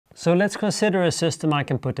So let's consider a system I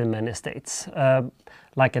can put in many states,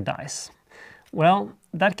 like a dice. Well,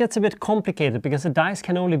 that gets a bit complicated because a dice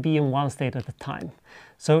can only be in one state at a time.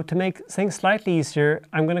 So to make things slightly easier,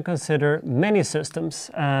 I'm going to consider many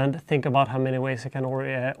systems and think about how many ways I can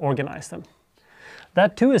organize them.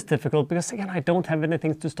 That too is difficult because, again, I don't have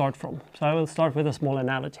anything to start from. So I will start with a small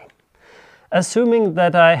analogy. Assuming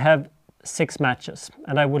that I have 6 matches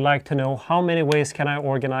and I would like to know how many ways can I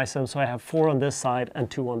organize them so I have 4 on this side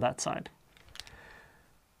and 2 on that side.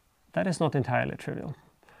 That is not entirely trivial.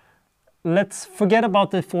 Let's forget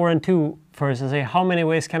about the 4 and 2 first and say how many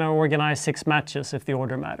ways can I organize 6 matches if the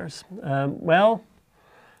order matters. Well,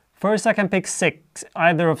 first I can pick 6,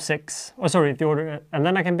 either of 6, the order, and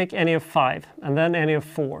then I can pick any of 5, and then any of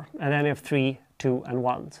 4, and any of 3, 2, and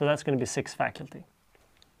 1. So that's going to be 6 faculty.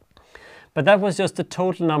 But that was just the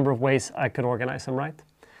total number of ways I could organize them, right?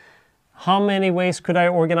 How many ways could I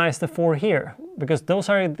organize the 4 here? Because those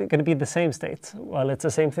are going to be the same states. Well, it's the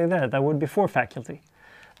same thing there. That would be 4 faculty.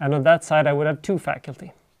 And on that side, I would have 2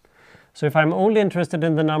 faculty. So if I'm only interested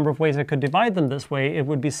in the number of ways I could divide them this way, it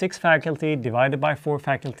would be 6 faculty divided by 4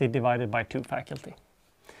 faculty divided by 2 faculty.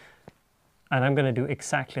 And I'm going to do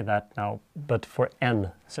exactly that now, but for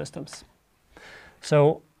n systems.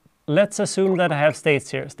 So let's assume that I have states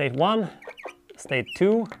here. State 1, state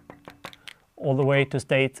 2, all the way to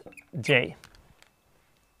state j.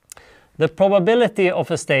 The probability of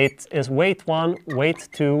a state is weight 1, weight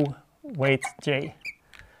 2, weight j.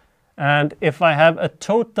 And if I have a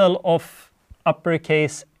total of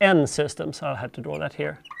uppercase n systems, I'll have to draw that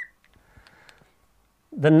here.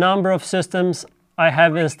 The number of systems I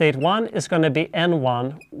have in state 1 is going to be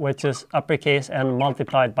n1, which is uppercase n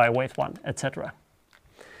multiplied by weight 1, etc.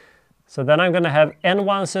 So then I'm going to have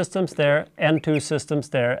n1 systems there, n2 systems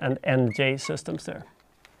there, and nj systems there.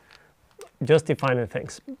 Just defining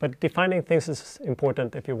things. But defining things is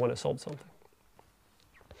important if you want to solve something.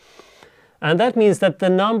 And that means that the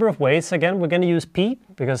number of ways, again, we're going to use p,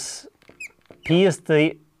 because p is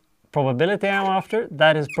the probability I'm after.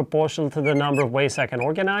 That is proportional to the number of ways I can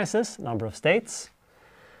organize this, number of states.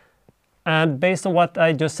 And based on what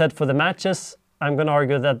I just said for the matches, I'm going to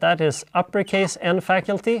argue that that is uppercase n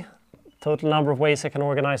faculty, total number of ways I can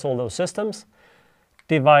organize all those systems,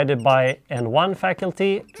 divided by n1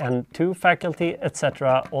 faculty, n2 faculty,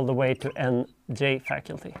 etc., all the way to nj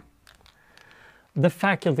faculty. The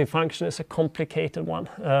faculty function is a complicated one.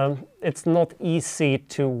 It's not easy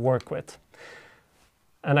to work with.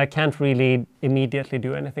 And I can't really immediately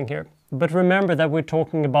do anything here. But remember that we're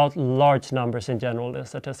talking about large numbers in general in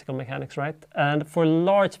statistical mechanics, right? And for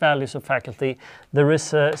large values of faculty, there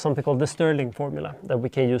is something called the Stirling formula that we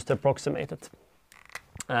can use to approximate it.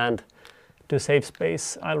 And to save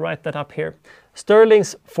space, I'll write that up here.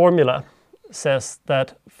 Stirling's formula says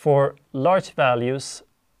that for large values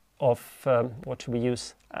of, what should we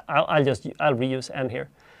use? I'll reuse n here.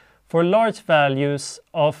 For large values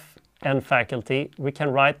of n faculty, we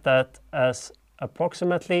can write that as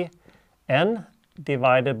approximately n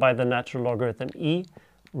divided by the natural logarithm e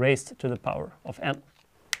raised to the power of n.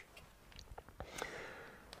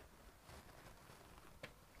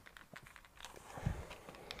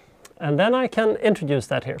 And then I can introduce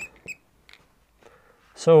that here.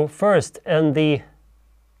 So first, in the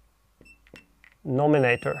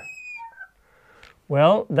nominator,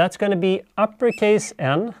 well, that's going to be uppercase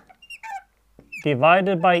n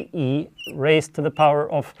divided by e raised to the power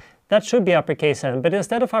of, that should be uppercase n, but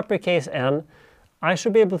instead of uppercase n, I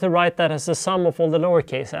should be able to write that as the sum of all the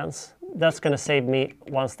lowercase n's. That's going to save me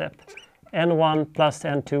one step. n1 plus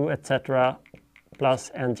n2, etc., plus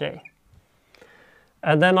nj.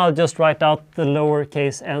 And then I'll just write out the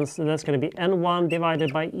lowercase n's, so that's going to be n1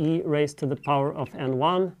 divided by e raised to the power of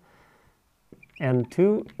n1,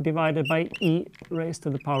 n2 divided by e raised to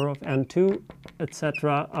the power of n2,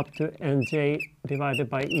 etc., up to nj divided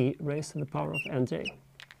by e raised to the power of nj.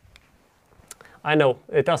 I know,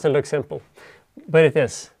 it doesn't look simple, but it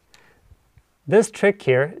is. This trick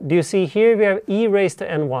here, do you see here we have e raised to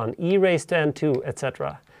n1, e raised to n2,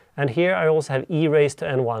 etc. And here I also have e raised to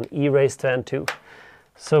n1, e raised to n2.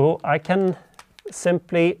 So I can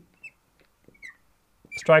simply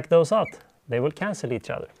strike those out. They will cancel each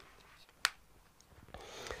other.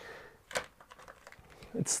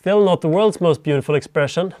 It's still not the world's most beautiful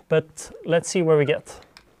expression, but let's see where we get.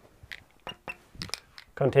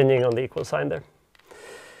 Continuing on the equal sign there.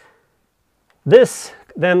 This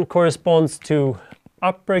then corresponds to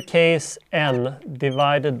uppercase n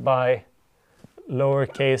divided by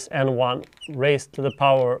lowercase n1 raised to the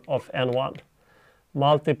power of n1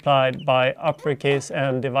 multiplied by uppercase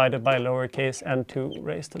n divided by lowercase n2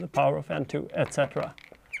 raised to the power of n2, etc.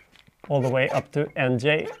 all the way up to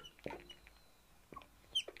nj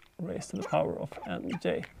raised to the power of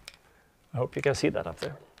nj. I hope you can see that up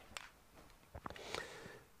there.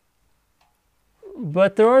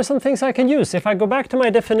 But there are some things I can use. If I go back to my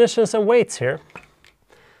definitions and weights here,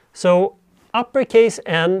 so uppercase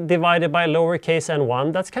n divided by lowercase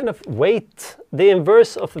n1, that's kind of weight, the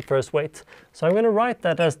inverse of the first weight. So I'm going to write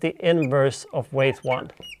that as the inverse of weight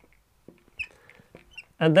 1.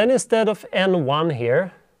 And then instead of n1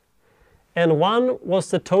 here, n1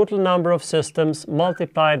 was the total number of systems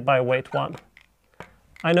multiplied by weight 1.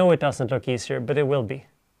 I know it doesn't look easier, but it will be.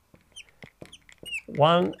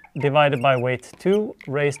 1 divided by weight 2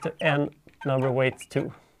 raised to n number weight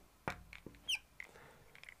 2.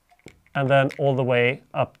 And then all the way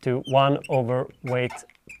up to 1 over weight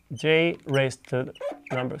j raised to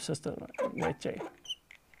the number of system weight j.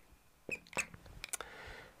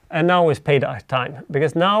 And now is payback time,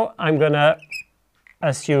 because now I'm going to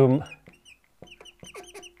assume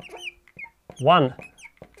one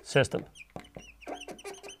system.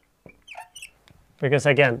 Because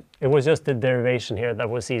again, it was just the derivation here that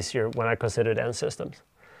was easier when I considered n systems.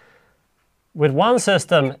 With one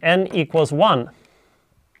system, n equals 1.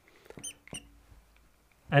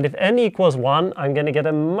 And if n equals 1, I'm going to get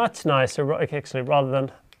a much nicer, actually, rather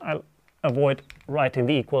than, I'll avoid writing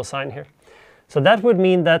the equal sign here. So that would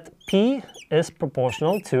mean that p is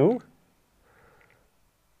proportional to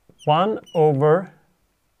 1 over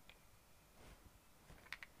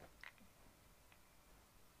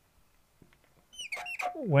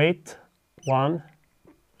weight 1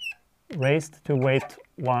 raised to weight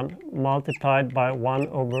 1 multiplied by 1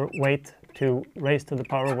 over weight 2 raised to the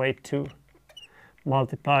power of weight 2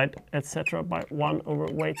 multiplied, etc. by 1 over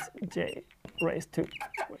weight j raised to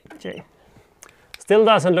weight j. Still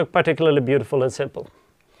doesn't look particularly beautiful and simple.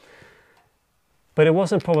 But it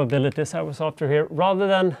wasn't probabilities I was after here. Rather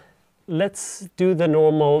than, let's do the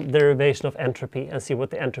normal derivation of entropy and see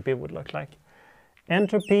what the entropy would look like.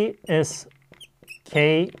 Entropy is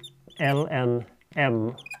K ln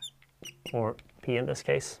m, or p in this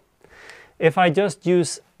case. If I just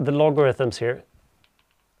use the logarithms here,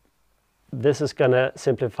 this is going to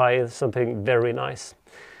simplify something very nice.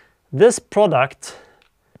 This product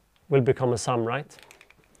will become a sum, right?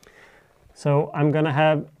 So I'm going to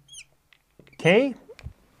have k,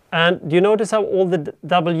 and do you notice how all the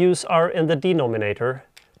w's are in the denominator?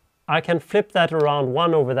 I can flip that around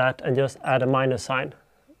 1 over that and just add a minus sign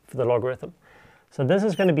for the logarithm. So this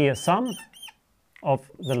is going to be a sum of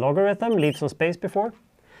the logarithm, leave some space before,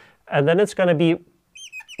 and then it's going to be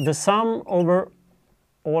the sum over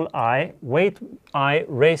all I, weight I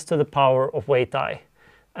raised to the power of weight I.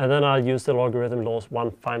 And then I'll use the logarithm laws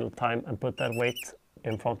one final time and put that weight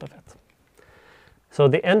in front of it. So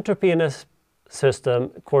the entropy in a system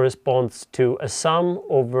corresponds to a sum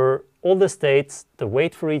over all the states, the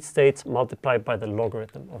weight for each state multiplied by the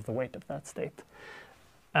logarithm of the weight of that state.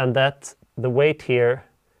 And that the weight here,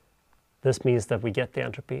 this means that we get the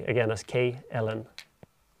entropy again as k ln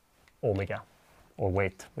omega, or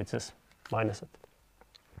weight, which is minus it.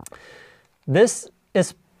 This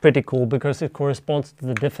is pretty cool because it corresponds to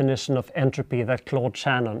the definition of entropy that Claude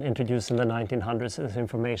Shannon introduced in the 1900s as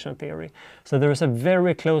information theory. So there is a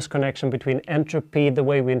very close connection between entropy, the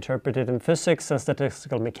way we interpret it in physics and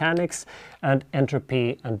statistical mechanics, and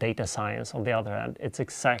entropy and data science on the other hand. It's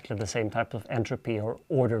exactly the same type of entropy or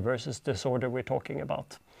order versus disorder we're talking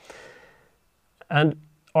about. And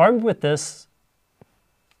armed with this,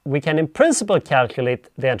 we can in principle calculate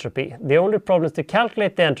the entropy. The only problem is to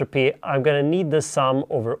calculate the entropy, I'm going to need the sum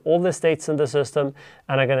over all the states in the system,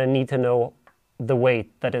 and I'm going to need to know the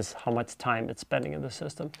weight, that is how much time it's spending in the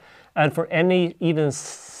system. And for any even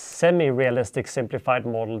semi-realistic simplified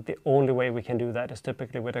model, the only way we can do that is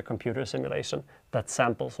typically with a computer simulation that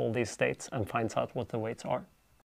samples all these states and finds out what the weights are.